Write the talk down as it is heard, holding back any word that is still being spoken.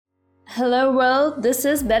Hello world, this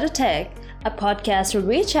is Better Tech, a podcast where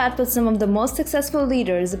we chat with some of the most successful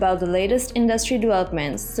leaders about the latest industry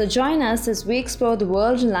developments. So join us as we explore the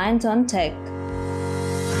world reliant on tech.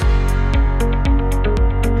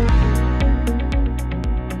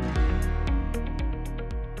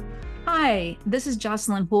 Hi, this is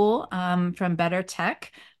Jocelyn Houle from Better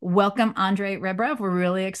Tech. Welcome, Andre Rebrev. We're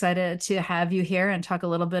really excited to have you here and talk a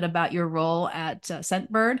little bit about your role at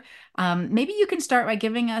Scentbird. Maybe you can start by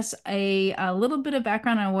giving us a little bit of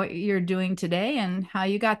background on what you're doing today and how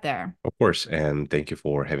you got there. Of course, and thank you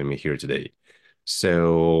for having me here today.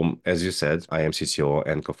 So, as you said, I am CTO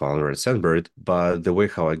and co-founder at Sandbird, but the way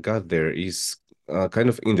how I got there is kind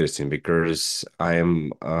of interesting because I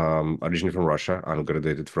am originally from Russia. I'm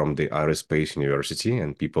graduated from the aerospace university,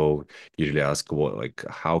 and people usually ask, "What, like,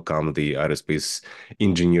 how come the aerospace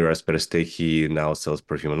engineer as per se he now sells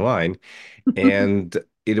perfume and wine?" And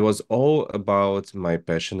it was all about my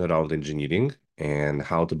passion around engineering and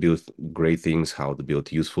how to build great things, how to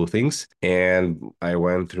build useful things. And I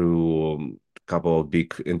went through a couple of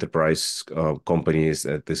big enterprise companies.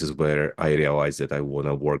 This is where I realized that I want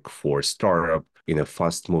to work for a startup in a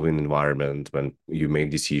fast-moving environment. When you make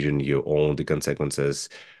decision, you own the consequences,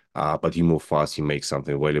 but you move fast, you make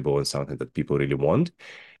something valuable and something that people really want.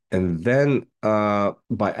 And then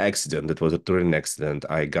by accident, it was a touring accident,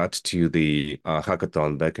 I got to the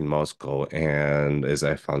hackathon back in Moscow. And as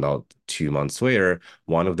I found out 2 months later,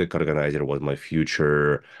 one of the co-organizers was my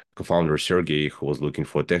future co-founder, Sergey, who was looking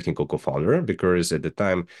for a technical co-founder because at the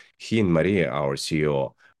time, he and Maria, our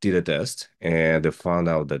CEO, did a test and they found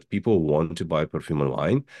out that people want to buy perfume and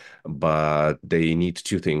wine, but they need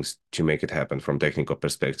two things to make it happen from technical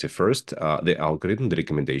perspective. First, the algorithm, the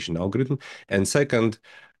recommendation algorithm, and second,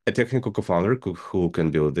 a technical co-founder who can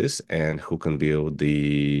build this and who can build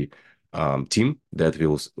the team that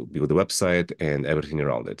will build the website and everything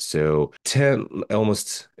around it. So 10,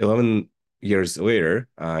 almost 11 years later,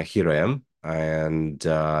 here I am. And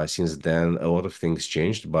since then, a lot of things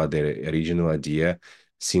changed, but the original idea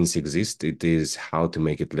since exists, it is how to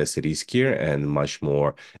make it less riskier and much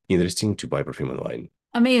more interesting to buy perfume online.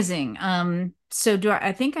 Amazing. So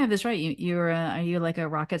I think I have this right? Are you like a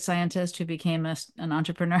rocket scientist who became an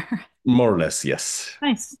entrepreneur? More or less, yes.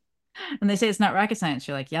 Nice. And they say it's not rocket science.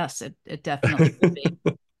 You're like, yes, it definitely could be.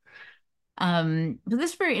 But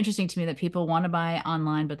this is very interesting to me that people want to buy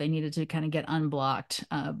online, but they needed to kind of get unblocked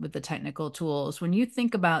with the technical tools. When you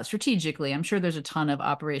think about strategically, I'm sure there's a ton of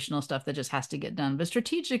operational stuff that just has to get done. But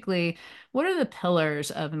strategically, what are the pillars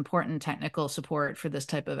of important technical support for this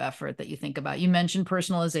type of effort that you think about? You mentioned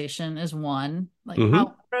personalization as one. Like, Mhm.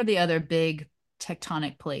 what are the other big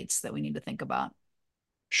tectonic plates that we need to think about?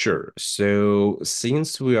 Sure. So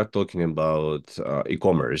since we are talking about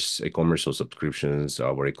e-commerce or subscriptions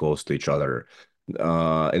are very close to each other,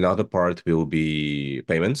 another part will be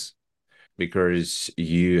payments because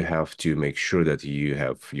you have to make sure that you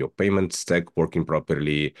have your payment stack working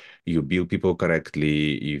properly, you bill people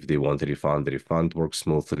correctly. If they want a refund, the refund works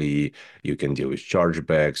smoothly. You can deal with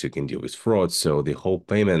chargebacks, you can deal with fraud. So the whole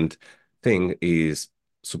payment thing is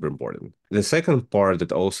super important. The second part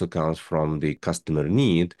that also comes from the customer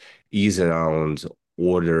need is around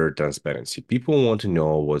order transparency. People want to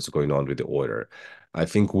know what's going on with the order. I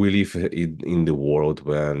think we live in the world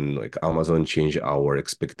when like Amazon changed our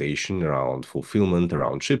expectation around fulfillment,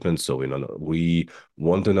 around shipment. So we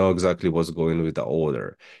want to know exactly what's going with the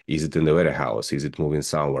order. Is it in the warehouse? Is it moving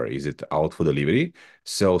somewhere? Is it out for delivery?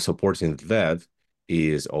 So supporting that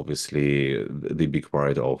is obviously the big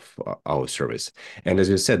part of our service. And as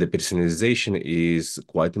you said, the personalization is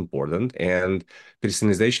quite important. And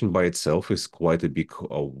personalization by itself is quite a big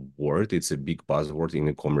word. It's a big buzzword in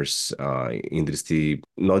the commerce industry,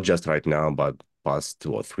 not just right now, but past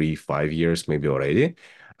 2 or 3, 5 years maybe already.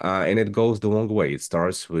 And it goes the long way. It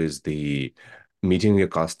starts with the meeting your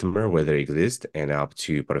customer where they exist and up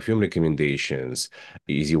to perfume recommendations,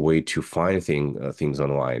 easy way to find things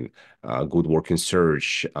online, good working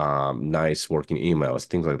search, nice working emails,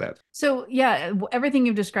 things like that. So yeah, everything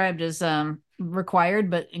you've described is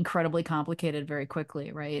required, but incredibly complicated very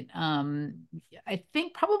quickly, right? I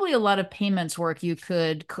think probably a lot of payments work you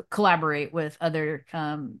could collaborate with other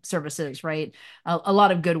services, right? A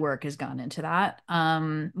lot of good work has gone into that.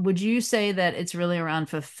 Would you say that it's really around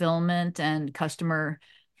fulfillment and customer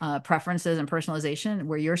preferences and personalization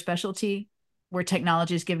where your specialty, where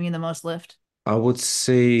technology is giving you the most lift? I would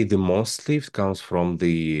say the most lift comes from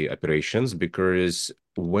the operations because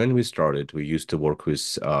when we started, we used to work with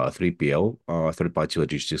 3PL, third-party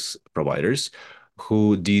logistics providers,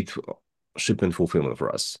 who did shipment fulfillment for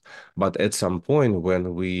us. But at some point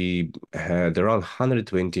when we had around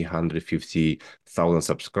 120, 150,000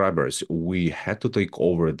 subscribers, we had to take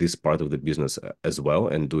over this part of the business as well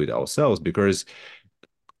and do it ourselves, because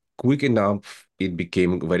quick enough it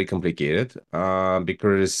became very complicated,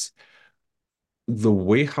 because the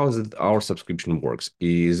way our subscription works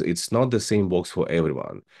is it's not the same box for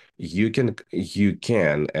everyone. You can,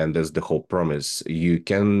 and that's the whole promise, you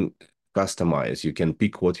can customize, you can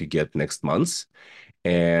pick what you get next month,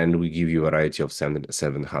 and we give you a variety of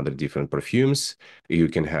 700 different perfumes. You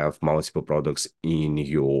can have multiple products in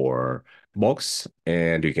your box,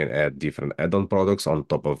 and you can add different add-on products on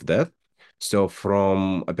top of that. So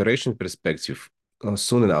from operation perspective,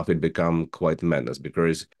 soon enough it become quite madness,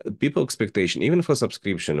 because people expectation, even for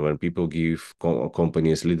subscription, when people give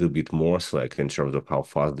companies a little bit more slack in terms of how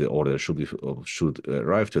fast the order should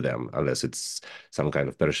arrive to them, unless it's some kind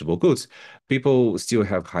of perishable goods, people still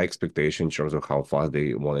have high expectation in terms of how fast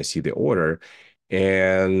they want to see the order.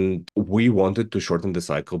 And we wanted to shorten the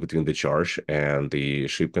cycle between the charge and the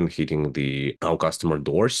shipment hitting our customer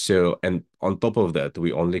doors. So, and on top of that,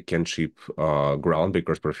 we only can ship ground,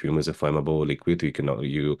 because perfume is a flammable liquid.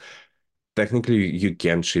 You technically, you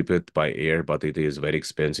can ship it by air, but it is very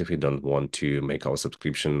expensive. We don't want to make our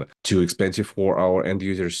subscription too expensive for our end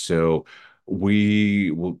users. So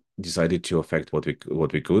decided to affect what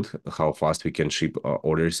we could, how fast we can ship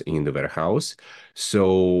orders in the warehouse.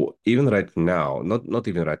 So even right now, not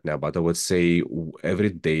even right now, but I would say every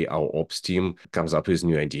day our ops team comes up with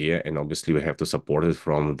new idea, and obviously we have to support it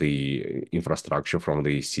from the infrastructure, from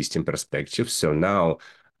the system perspective. So now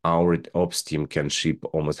our ops team can ship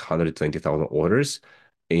almost 120,000 orders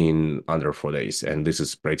in under 4 days. And this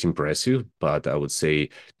is pretty impressive, but I would say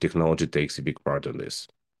technology takes a big part in this.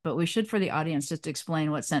 But we should, for the audience, just explain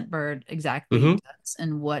what Scentbird exactly does,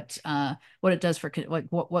 and what it does for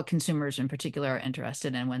what consumers in particular are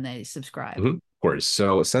interested in when they subscribe. Of course.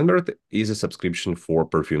 So Scentbird is a subscription for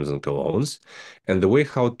perfumes and colognes. And the way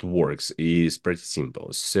how it works is pretty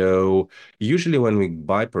simple. So usually when we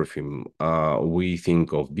buy perfume, we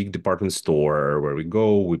think of big department store where we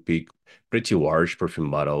go, we pick pretty large perfume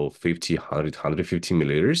bottle, 50, 100, 150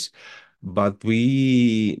 milliliters, but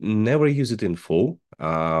we never use it in full.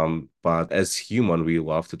 But as human, we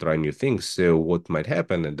love to try new things. So what might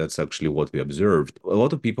happen, and that's actually what we observed, a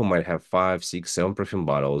lot of people might have 5, 6, 7 perfume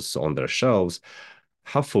bottles on their shelves,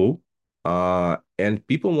 half full, and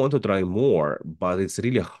people want to try more, but it's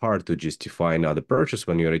really hard to justify another purchase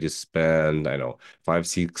when you already spend, I know, 5,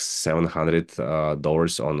 6,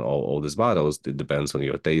 $700 on all these bottles. It depends on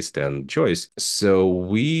your taste and choice. So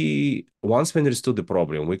once we understood the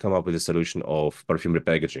problem, we come up with a solution of perfume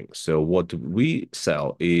repackaging. So what we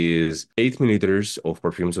sell is 8 milliliters of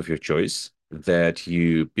perfumes of your choice that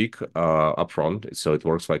you pick upfront. So it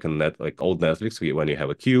works like like old Netflix, when you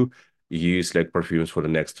have a queue, you select perfumes for the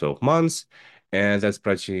next 12 months, and that's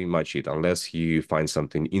pretty much it. Unless you find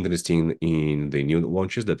something interesting in the new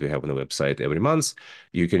launches that we have on the website every month,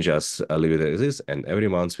 you can just leave it as is, and every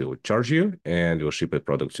month we will charge you and we'll ship a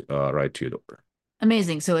product right to your door.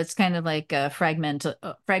 Amazing. So it's kind of like a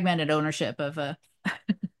fragmented ownership of a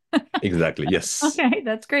Exactly. Yes. Okay,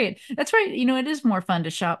 that's great. That's right. It is more fun to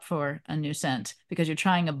shop for a new scent because you're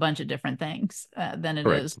trying a bunch of different things than it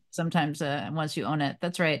Correct. is sometimes once you own it.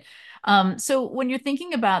 That's right. So when you're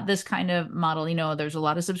thinking about this kind of model, there's a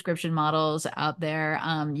lot of subscription models out there.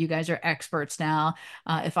 You guys are experts now.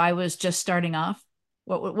 If I was just starting off,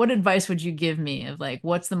 what advice would you give me of like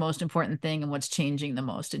what's the most important thing and what's changing the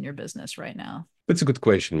most in your business right now? That's a good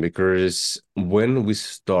question, because when we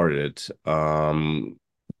started,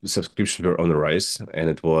 subscriptions were on the rise, and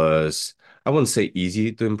it was, I wouldn't say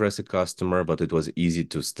easy to impress a customer, but it was easy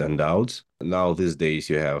to stand out. Now, these days,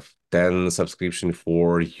 you have 10 subscription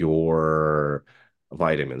for your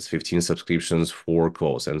vitamins, 15 subscriptions for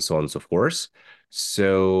clothes, and so on and so forth.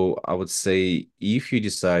 So I would say if you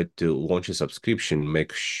decide to launch a subscription,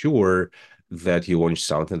 make sure that you launch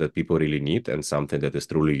something that people really need and something that is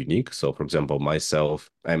truly unique. So, for example, myself,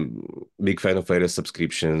 I'm a big fan of various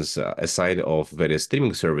subscriptions. Aside of various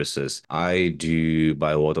streaming services, I do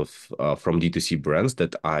buy a lot of from D2C brands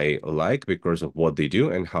that I like because of what they do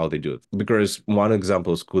and how they do it. Because one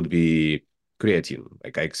examples could be creatine.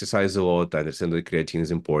 Like, I exercise a lot, I understand that creatine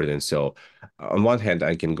is important. So on one hand,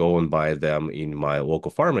 I can go and buy them in my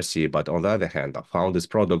local pharmacy, but on the other hand, I found this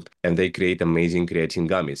product and they create amazing creatine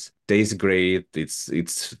gummies. Tastes great.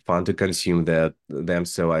 It's fun to consume them.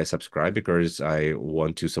 So I subscribe because I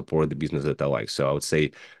want to support the business that I like. So I would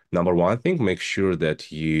say number one thing, make sure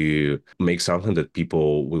that you make something that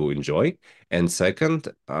people will enjoy. And second,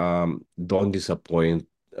 don't disappoint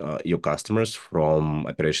your customers from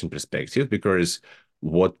operation perspective, because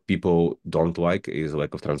what people don't like is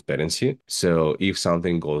lack of transparency. So if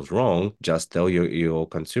something goes wrong, just tell your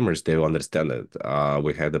consumers, they will understand it.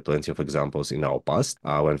 We had plenty of examples in our past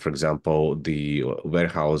when, for example, the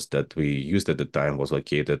warehouse that we used at the time was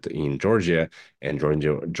located in Georgia, and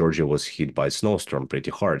Georgia was hit by a snowstorm pretty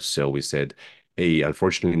hard. So we said, hey,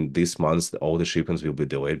 unfortunately, this month, all the shipments will be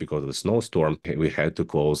delayed because of the snowstorm. We had to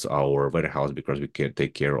close our warehouse because we can't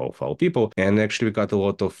take care of our people. And actually, we got a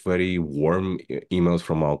lot of very warm emails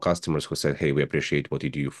from our customers who said, hey, we appreciate what you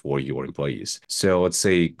do for your employees. So let's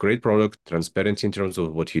say great product, transparent in terms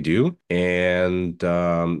of what you do, and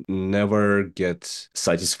never get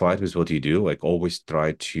satisfied with what you do. Like always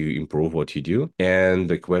try to improve what you do. And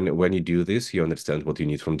like when you do this, you understand what you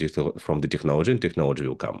need from the technology, and technology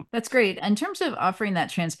will come. That's great. In terms of offering that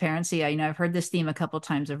transparency, I've heard this theme a couple of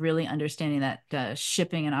times of really understanding that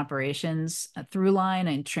shipping and operations through line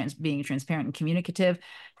and being transparent and communicative.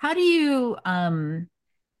 How do you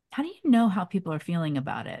know how people are feeling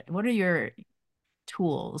about it? What are your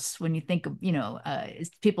tools when you think of,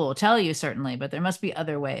 people will tell you certainly, but there must be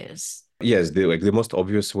other ways. Yes, the most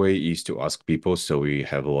obvious way is to ask people. So we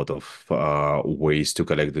have a lot of ways to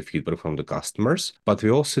collect the feedback from the customers, but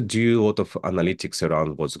we also do a lot of analytics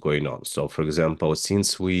around what's going on. So for example,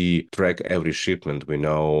 since we track every shipment, we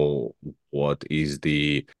know what should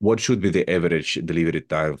be the average delivery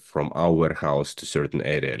time from our warehouse to certain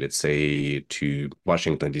area, let's say to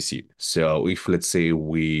Washington, D.C. So if, let's say,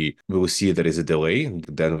 we will see there is a delay,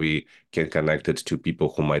 then we can connect it to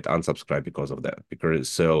people who might unsubscribe because of that. Because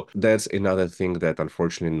so that's another thing that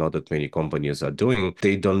unfortunately not that many companies are doing.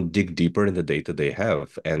 They don't dig deeper in the data they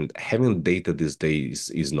have. And having data these days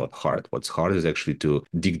is not hard. What's hard is actually to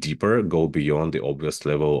dig deeper, go beyond the obvious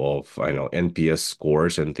level of, NPS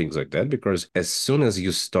scores and things like that. Because as soon as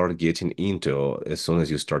you start as soon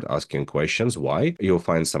as you start asking questions, why, you'll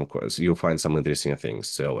find some interesting things.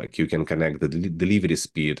 So like you can connect the delivery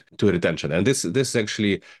speed to retention. And this is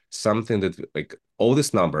actually something that, like, all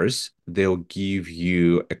these numbers, they'll give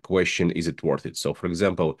you a question, is it worth it? So for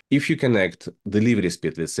example, if you connect delivery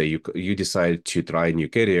speed, let's say you decide to try a new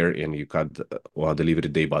carrier and you cut delivery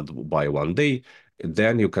day by 1 day,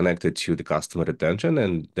 then you connect it to the customer retention,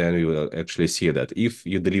 and then you will actually see that if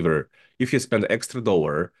you spend extra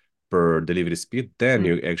dollar per delivery speed, then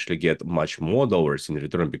you actually get much more dollars in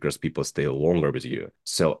return because people stay longer with you.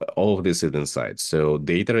 So all of this is inside. So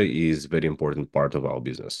data is very important part of our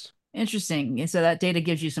business. Interesting. So that data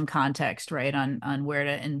gives you some context, right, on where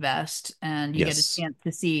to invest, and you get a chance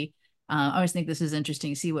to see. I always think this is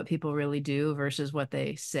interesting, see what people really do versus what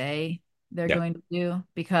they say they're going to do,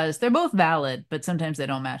 because they're both valid, but sometimes they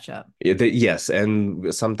don't match up. Yes,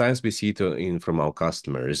 and sometimes we see it from our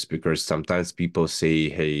customers, because sometimes people say,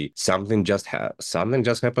 "Hey, something just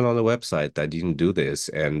happened on the website. I didn't do this,"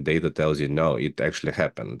 and data tells you, "No, it actually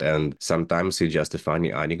happened." And sometimes it's just a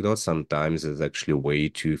funny anecdote. Sometimes it's actually a way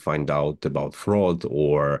to find out about fraud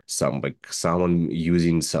or someone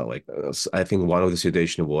using some I think one of the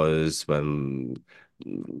situation was when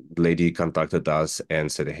lady contacted us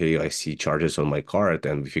and said, "Hey, I see charges on my card,"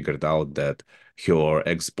 and we figured out that her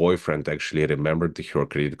ex-boyfriend actually remembered her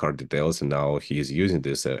credit card details, and now he's using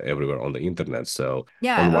this everywhere on the internet. So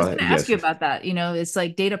yeah, on I was one, going to ask you about that. It's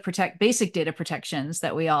like basic data protections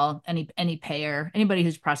that we all, any payer, anybody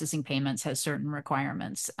who's processing payments has certain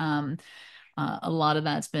requirements. A lot of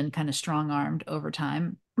that's been kind of strong-armed over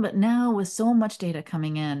time. But now with so much data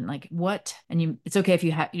coming in, it's okay if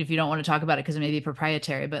you don't want to talk about it because it may be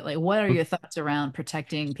proprietary, but like, what are your thoughts around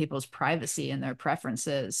protecting people's privacy and their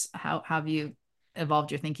preferences? How have you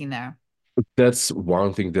evolved your thinking there? That's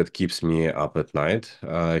one thing that keeps me up at night,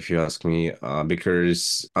 if you ask me,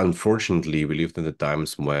 because unfortunately, we lived in the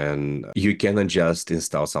times when you cannot just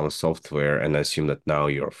install some software and assume that now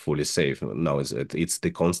you're fully safe. No, it's the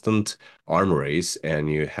constant arm race, and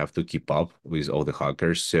you have to keep up with all the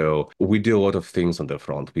hackers. So we do a lot of things on the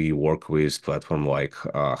front. We work with platform like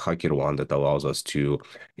HackerOne that allows us to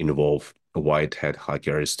involve white hat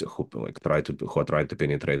hackers who are trying to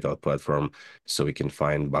penetrate our platform, so we can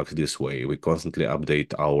find bugs this way. We constantly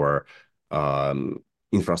update our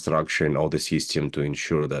infrastructure and all the system to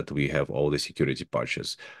ensure that we have all the security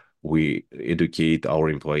patches. We educate our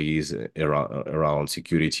employees around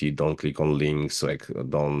security. Don't click on links. Like,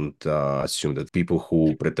 don't assume that people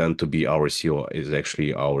who pretend to be our CEO is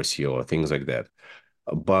actually our CEO. Things like that.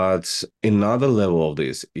 But another level of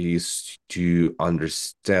this is to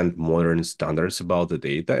understand modern standards about the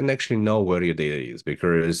data and actually know where your data is,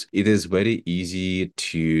 because it is very easy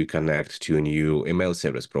to connect to a new email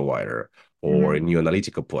service provider or a new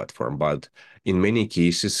analytical platform. But in many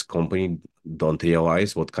cases, company don't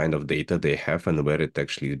realize what kind of data they have and where it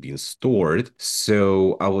actually being stored.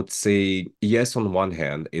 So I would say, yes, on one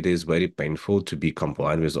hand, it is very painful to be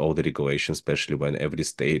compliant with all the regulations, especially when every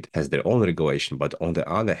state has their own regulation. But on the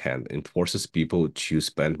other hand, it forces people to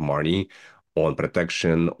spend money on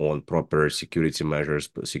protection, on proper security measures,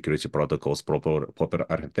 security protocols, proper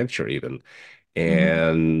architecture even. Hmm.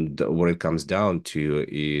 And what it comes down to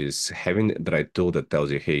is having the right tool that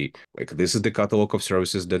tells you, hey, like this is the catalog of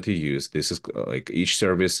services that you use. This is like each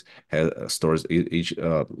service has stores each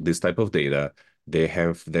this type of data. They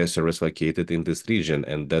have their service located in this region,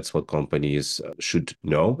 and that's what companies should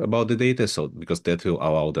know about the data. So because that will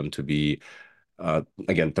allow them to be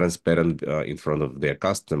again transparent in front of their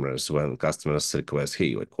customers when customers request,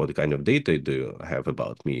 hey, like what kind of data do you have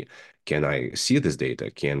about me? Can I see this data?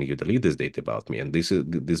 Can you delete this data about me? And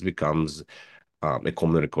this becomes a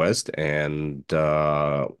common request, and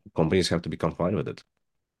companies have to be compliant with it.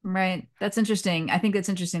 Right. That's interesting. I think that's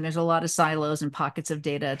interesting. There's a lot of silos and pockets of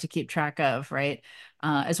data to keep track of, right?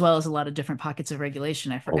 As well as a lot of different pockets of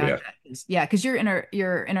regulation. I Oh forgot yeah. that. Yeah, because you're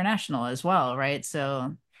international as well, right?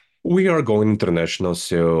 So We are going international,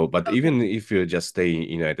 so but even if you just stay in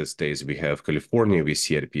United States, we have California, we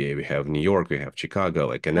CRPA, we have New York, we have Chicago,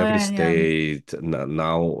 like in every yeah, state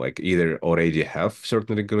now, like either already have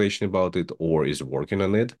certain regulation about it or is working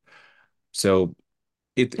on it. So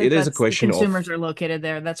because it is a that's the question of consumers are located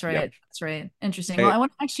there. That's yeah. right. That's right. Interesting. Well, Eh, I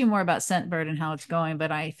want to ask you more about Scentbird and how it's going,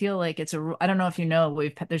 but I feel like I don't know if you know,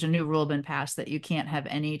 there's a new rule been passed that you can't have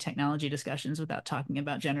any technology discussions without talking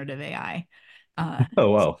about generative AI. Uh,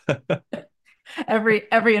 oh wow. every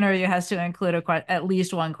interview has to include at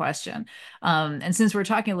least one question. And since we're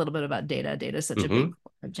talking a little bit about data is such a big hmm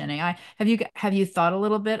part of Gen AI. Have you thought a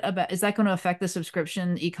little bit about, is that going to affect the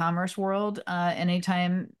subscription e-commerce world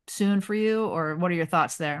anytime soon for you, or what are your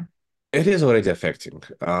thoughts there? It is already affecting.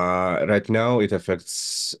 Right now, it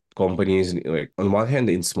affects companies like on one hand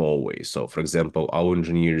in small ways. So, for example, our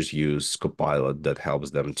engineers use Copilot that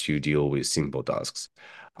helps them to deal with simple tasks.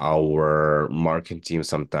 Our marketing team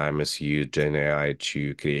sometimes use Gen AI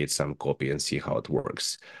to create some copy and see how it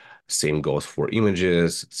works. Same goes for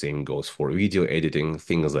images, same goes for video editing,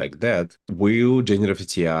 things like that. Will generative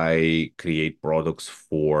AI create products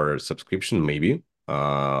for subscription? Maybe.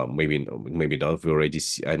 Maybe not. We already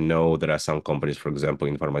see, I know there are some companies, for example,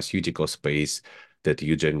 in pharmaceutical space that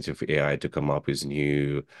use generative AI to come up with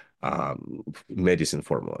new medicine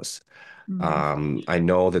formulas. Mm. I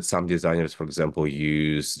know that some designers, for example,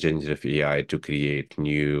 use generative AI to create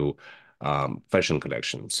new fashion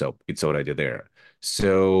collections. So it's already there.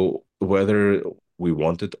 So whether we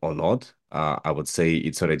want it or not, I would say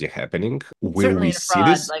it's already happening. Will Certainly we in see fraud,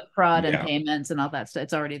 this? like fraud and Yeah, payments and all that stuff,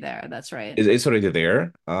 it's already there. That's right. it's already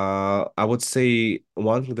there. I would say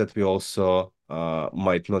one thing that we also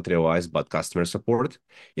might not realize, but customer support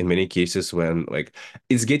in many cases when like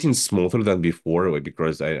it's getting smoother than before, like,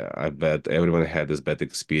 because I bet everyone had this bad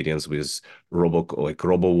experience with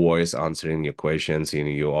robo voice answering your questions, and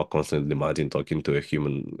you are constantly demanding talking to a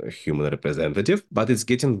human representative. But it's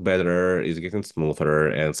getting better, it's getting smoother,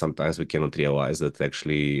 and sometimes we cannot realize that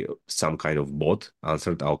actually some kind of bot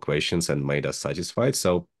answered our questions and made us satisfied.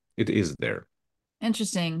 So it is there.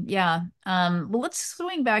 Interesting. Yeah. Well, let's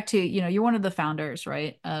swing back to, you're one of the founders,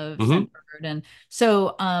 right, of hmm Scentbird. And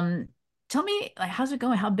so tell me, like, how's it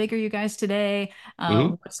going? How big are you guys today?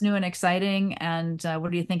 hmm What's new and exciting? And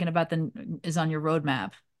what are you thinking about is on your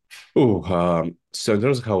roadmap? Oh, so in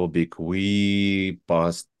terms of how big, we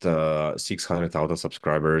passed 600,000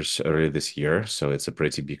 subscribers earlier this year, so it's a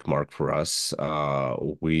pretty big mark for us.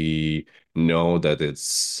 We know that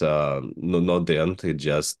it's not the end, it's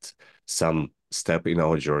just some step in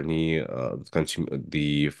our journey.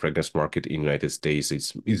 The fragrance market in United States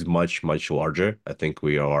is much larger. I think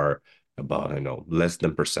we are about, I know, less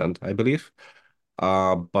than percent, I believe.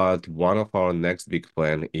 But one of our next big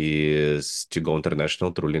plan is to go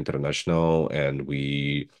international, truly international, and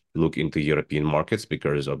we look into European markets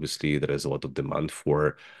because obviously there is a lot of demand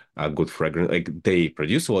for good fragrance. Like they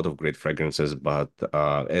produce a lot of great fragrances, but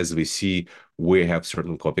as we see, we have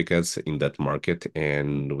certain copycats in that market,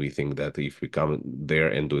 and we think that if we come there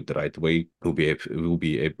and do it the right way,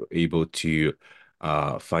 able to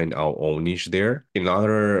find our own niche there.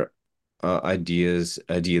 Another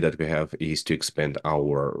idea that we have is to expand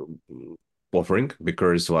our offering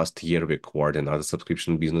because last year we acquired another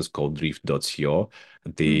subscription business called Drift.co.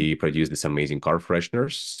 Mm. They produce these amazing car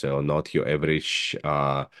fresheners, so not your average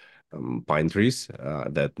pine trees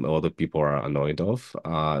that a lot of people are annoyed of.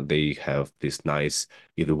 They have this nice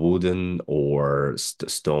either wooden or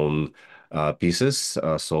stone pieces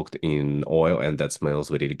soaked in oil, and that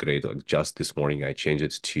smells really great. Like just this morning, I changed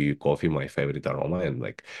it to coffee, my favorite aroma, and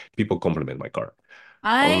like people compliment my car.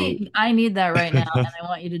 I Um, I need that right now, and I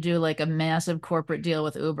want you to do like a massive corporate deal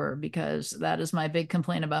with Uber because that is my big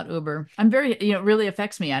complaint about Uber. I'm very, it really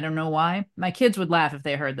affects me. I don't know why. My kids would laugh if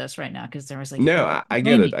they heard this right now because there was like, No, you're I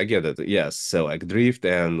get it. complaining. I get it. Yes. So like drift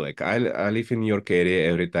and like I live in New York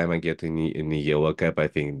area. Every time I get in the yellow cab, I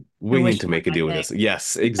think I we need wish to you were make a my deal with thing. this.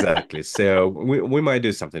 Yes, exactly. So we might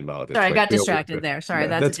do something about it. Sorry, I Like got distracted there. Sorry,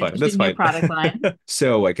 that's an that's fine. That's interesting new fine. product line.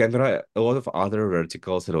 So like and there are a lot of other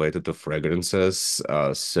verticals related to fragrances.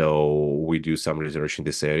 So we do some research in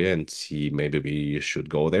this area and see maybe we should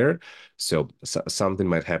go there. So something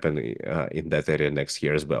might happen in that area next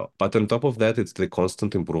year as well. But on top of that, it's the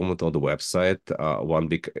constant improvement of the website. One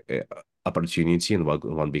big opportunity and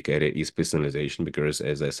one big area is personalization because,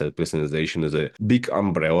 as I said, personalization is a big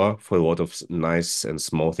umbrella for a lot of nice and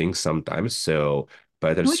small things sometimes. So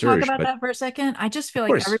better Can we talk search, about but that for a second? I just feel of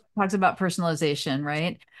like course. everyone talks about personalization,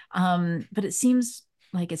 right? But it seems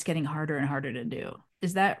like it's getting harder and harder to do.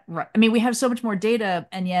 Is that right? I mean, we have so much more data,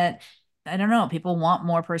 and yet, I don't know, people want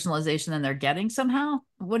more personalization than they're getting somehow.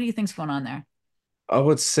 What do you think's going on there? I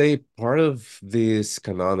would say part of this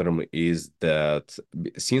conundrum is that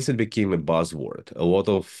since it became a buzzword, a lot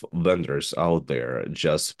of vendors out there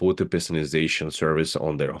just put a personalization service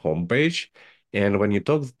on their homepage. And when you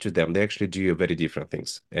talk to them, they actually do very different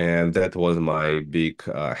things. And that was my big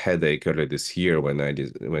headache earlier this year when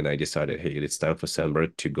I decided, hey, it's time for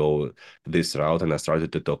Sandberg to go this route. And I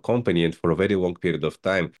started to talk company. And for a very long period of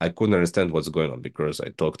time, I couldn't understand what's going on because I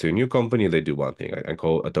talked to a new company, they do one thing. I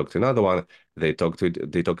talk to another one, they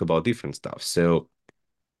talk about different stuff. So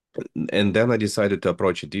and then I decided to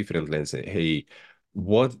approach it differently and say, hey,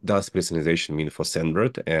 what does personalization mean for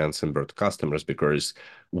Sandbird and Sandbird customers? Because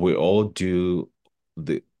we all do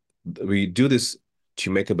the we do this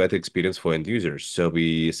to make a better experience for end users. So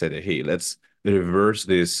we said, hey, let's reverse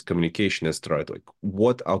this communication and start like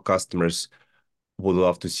what our customers would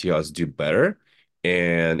love to see us do better.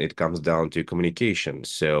 And it comes down to communication.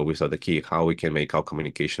 So we thought the key how we can make our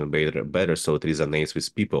communication better so it resonates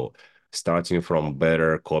with people, starting from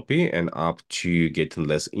better copy and up to getting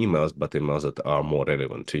less emails, but emails that are more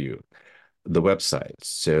relevant to you. The website.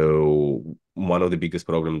 So one of the biggest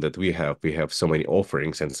problems that we have so many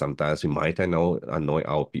offerings, and sometimes we might annoy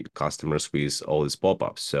our customers with all these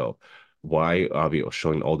pop-ups. So why are we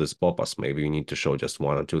showing all these pop-ups? Maybe we need to show just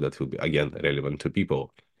one or two that will be again relevant to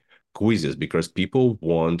people. Quizzes, because people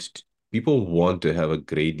want to have a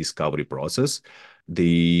great discovery process.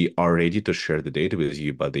 They are ready to share the data with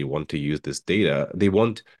you, but they want to use this data. They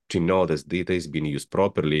want to know this data is being used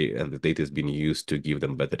properly and the data is being used to give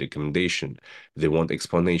them better recommendation. They want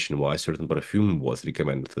explanation why certain perfume was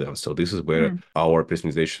recommended to them. So this is where Hmm. our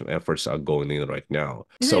personalization efforts are going in right now.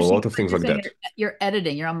 It's So a interesting. lot of Like things you're like saying that. you're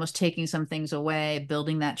editing, you're almost taking some things away,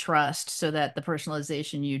 building that trust so that the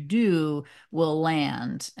personalization you do will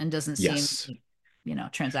land and doesn't seem, Yes.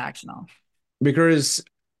 transactional. Because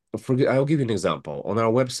I'll give you an example. On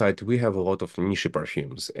our website, we have a lot of niche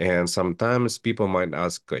perfumes, and sometimes people might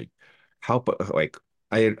ask, like, like,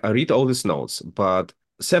 I read all these notes, but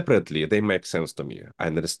separately they make sense to me. I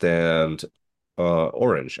understand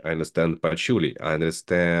orange, I understand patchouli, I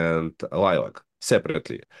understand lilac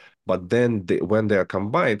separately. But then when they are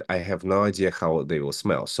combined, I have no idea how they will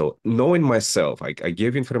smell. So knowing myself, I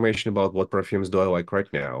gave information about what perfumes do I like right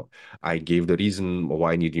now. I gave the reason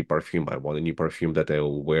why I need new perfume. I want a new perfume that I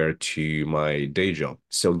will wear to my day job.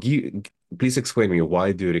 So please explain me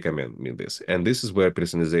why do you recommend me this? And this is where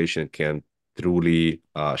personalization can truly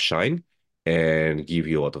shine and give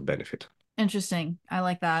you a lot of benefit. Interesting. I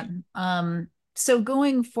like that. So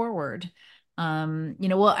going forward,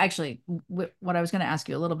 well, actually, what I was going to ask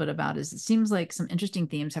you a little bit about is it seems like some interesting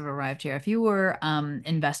themes have arrived here. If you were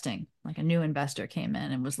investing, like a new investor came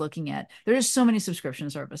in and was looking at, there's so many subscription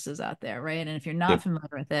services out there, right? And if you're not Yep. familiar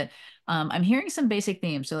with it, I'm hearing some basic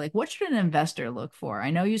themes. So, like, what should an investor look for?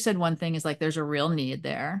 I know you said one thing is like there's a real need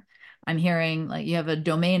there. I'm hearing like you have a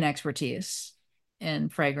domain expertise in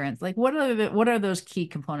fragrance. Like what are those key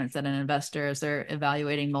components that an investor, as they're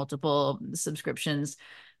evaluating multiple subscriptions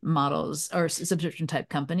models or subscription type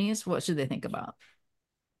companies, what should they think about?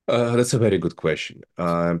 That's a very good question.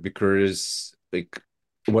 Because like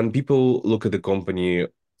when people look at the company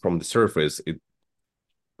from the surface, it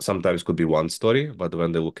sometimes could be one story, but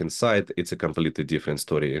when they look inside, it's a completely different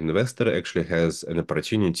story. An investor actually has an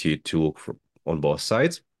opportunity to look on both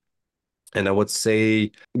sides And I would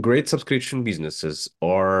say great subscription businesses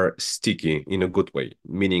are sticky in a good way,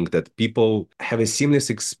 meaning that people have a seamless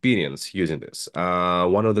experience using this.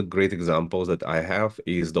 One of the great examples that I have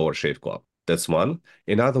is Dollar Shave Club. That's one.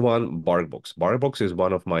 Another one, BarkBox. BarkBox is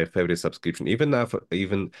one of my favorite subscription. Even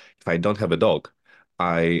if I don't have a dog,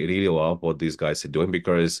 I really love what these guys are doing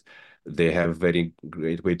because they have very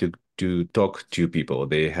great way to talk to people.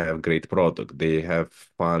 They have great product. They have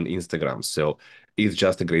fun Instagram. So it's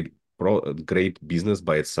just a great business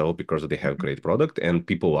by itself because they have great product and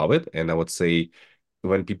people love it. And I would say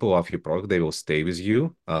when people love your product, they will stay with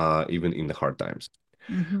you, even in the hard times.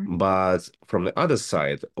 Mm-hmm. But from the other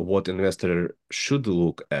side, what investor should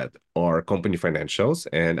look at are company financials.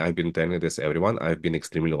 And I've been telling this everyone. I've been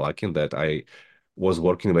extremely lucky in that I was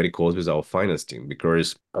working very close with our finance team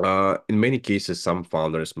because in many cases, some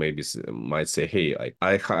founders might say, "Hey,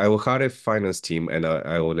 I will hire a finance team and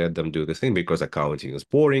I will let them do the thing because accounting is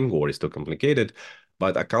boring or it's too complicated."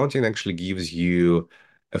 But accounting actually gives you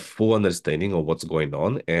a full understanding of what's going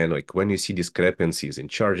on. And like when you see discrepancies in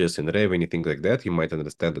charges and revenue, things like that, you might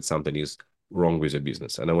understand that something is wrong with your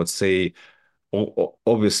business. And I would say,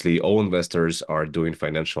 obviously, all investors are doing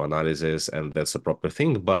financial analysis, and that's a proper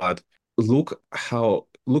thing. But look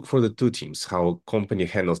for the two teams, how company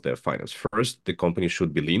handles their finance. First, the company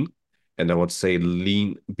should be lean. And I would say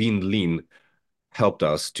being lean helped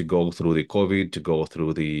us to go through the COVID, to go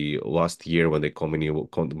through the last year when the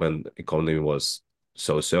economy was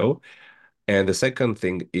so-so. And the second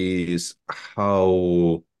thing is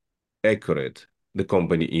how accurate the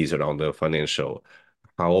company is around the financial.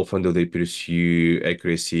 How often do they pursue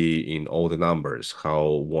accuracy in all the numbers? How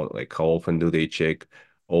often do they check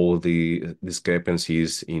all the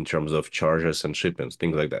discrepancies in terms of charges and shipments,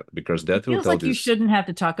 things like that? Because It that will feels tell like you this. shouldn't have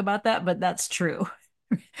to talk about that, but that's true.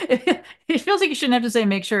 It feels like you shouldn't have to say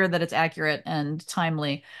make sure that it's accurate and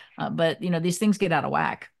timely, but these things get out of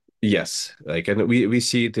whack. Yes, and we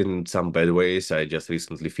see it in some bad ways. I just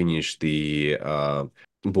recently finished the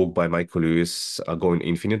book by Michael Lewis, Going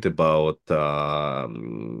Infinite, about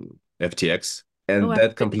FTX, Oh, and I have to that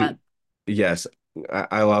read complete. that. Yes,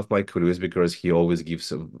 I love Michael Lewis because he always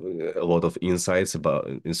gives a lot of insights about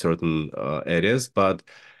in certain areas. But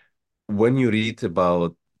when you read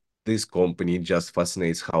about this company, it just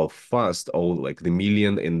fascinates how fast all like the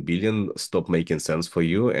million and billion stop making sense for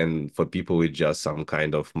you and for people with just some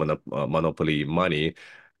kind of monopoly money,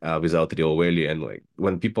 without real value. And like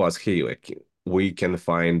when people ask, hey, like we can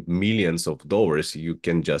find millions of dollars, you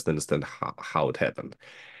can just understand how it happened.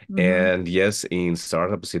 Hmm. And yes, in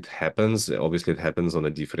startups, it happens. Obviously, it happens on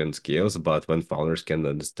a different scales, but when founders can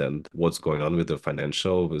understand what's going on with the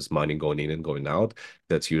financial, with money going in and going out,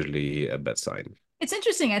 that's usually a bad sign. It's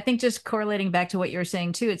interesting. I think just correlating back to what you were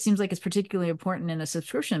saying too, it seems like it's particularly important in a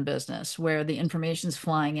subscription business where the information's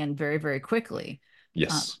flying in very, very quickly. Um,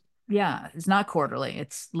 Yes. yeah, it's not quarterly.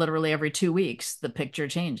 It's literally every 2 weeks the picture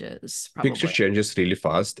changes, Picture probably. changes really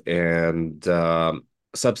fast, and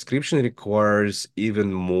subscription requires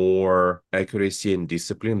even more accuracy and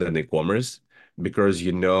discipline than e-commerce because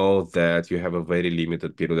you know that you have a very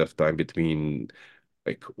limited period of time between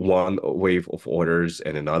like one wave of orders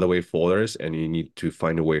and another wave of orders, and you need to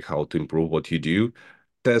find a way how to improve what you do,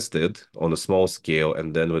 test it on a small scale,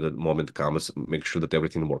 and then when the moment comes, make sure that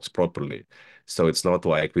everything works properly. So it's not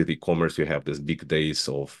like with e-commerce, you have these big days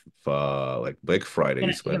of like Black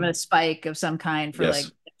Fridays You have a when, spike of some kind for yes,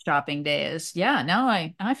 like shopping days. Yeah, now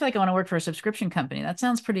I feel like I want to work for a subscription company. That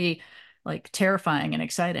sounds pretty like terrifying and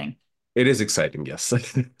exciting. it is exciting, yes.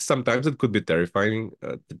 Sometimes it could be terrifying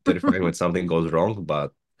when something goes wrong,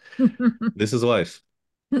 but this is life.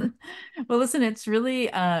 Well, listen, it's really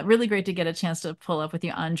great to get a chance to pull up with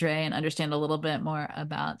you, Andre, and understand a little bit more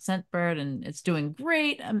about Scentbird, and it's doing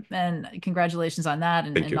great. And congratulations on that,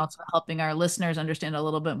 Thank and you. also helping our listeners understand a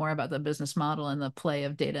little bit more about the business model and the play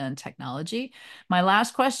of data and technology. My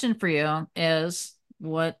last question for you is,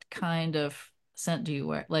 what kind of scent do you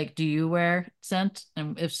wear? Like, do you wear scent?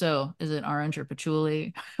 And if so, is it orange or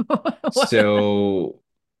patchouli? What? So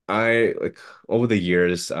I like over the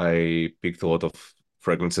years I picked a lot of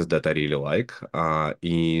fragrances that I really like.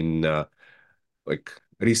 In like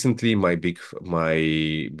recently my big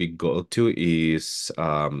go-to is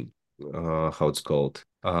how it's called?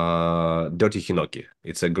 Dirty Hinoki.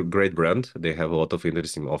 It's a great brand. They have a lot of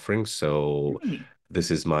interesting offerings. So Hey. this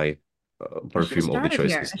is my I should have perfume of the started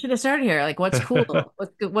here. choices. I should have started here. Like, what's cool?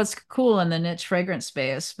 What's cool in the niche fragrance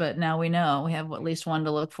space? But now we know we have at least one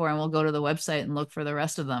to look for, and we'll go to the website and look for the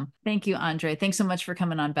rest of them. Thank you, Andre. Thanks so much for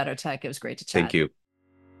coming on Better Tech. It was great to Thank chat. you.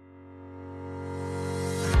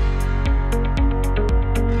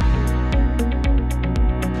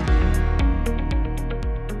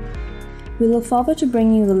 We look forward to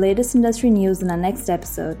bringing you the latest industry news in our next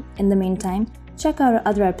episode. In the meantime, check out our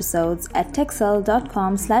other episodes at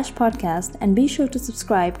techcell.com/podcast and be sure to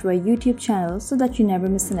subscribe to our YouTube channel so that you never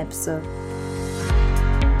miss an episode.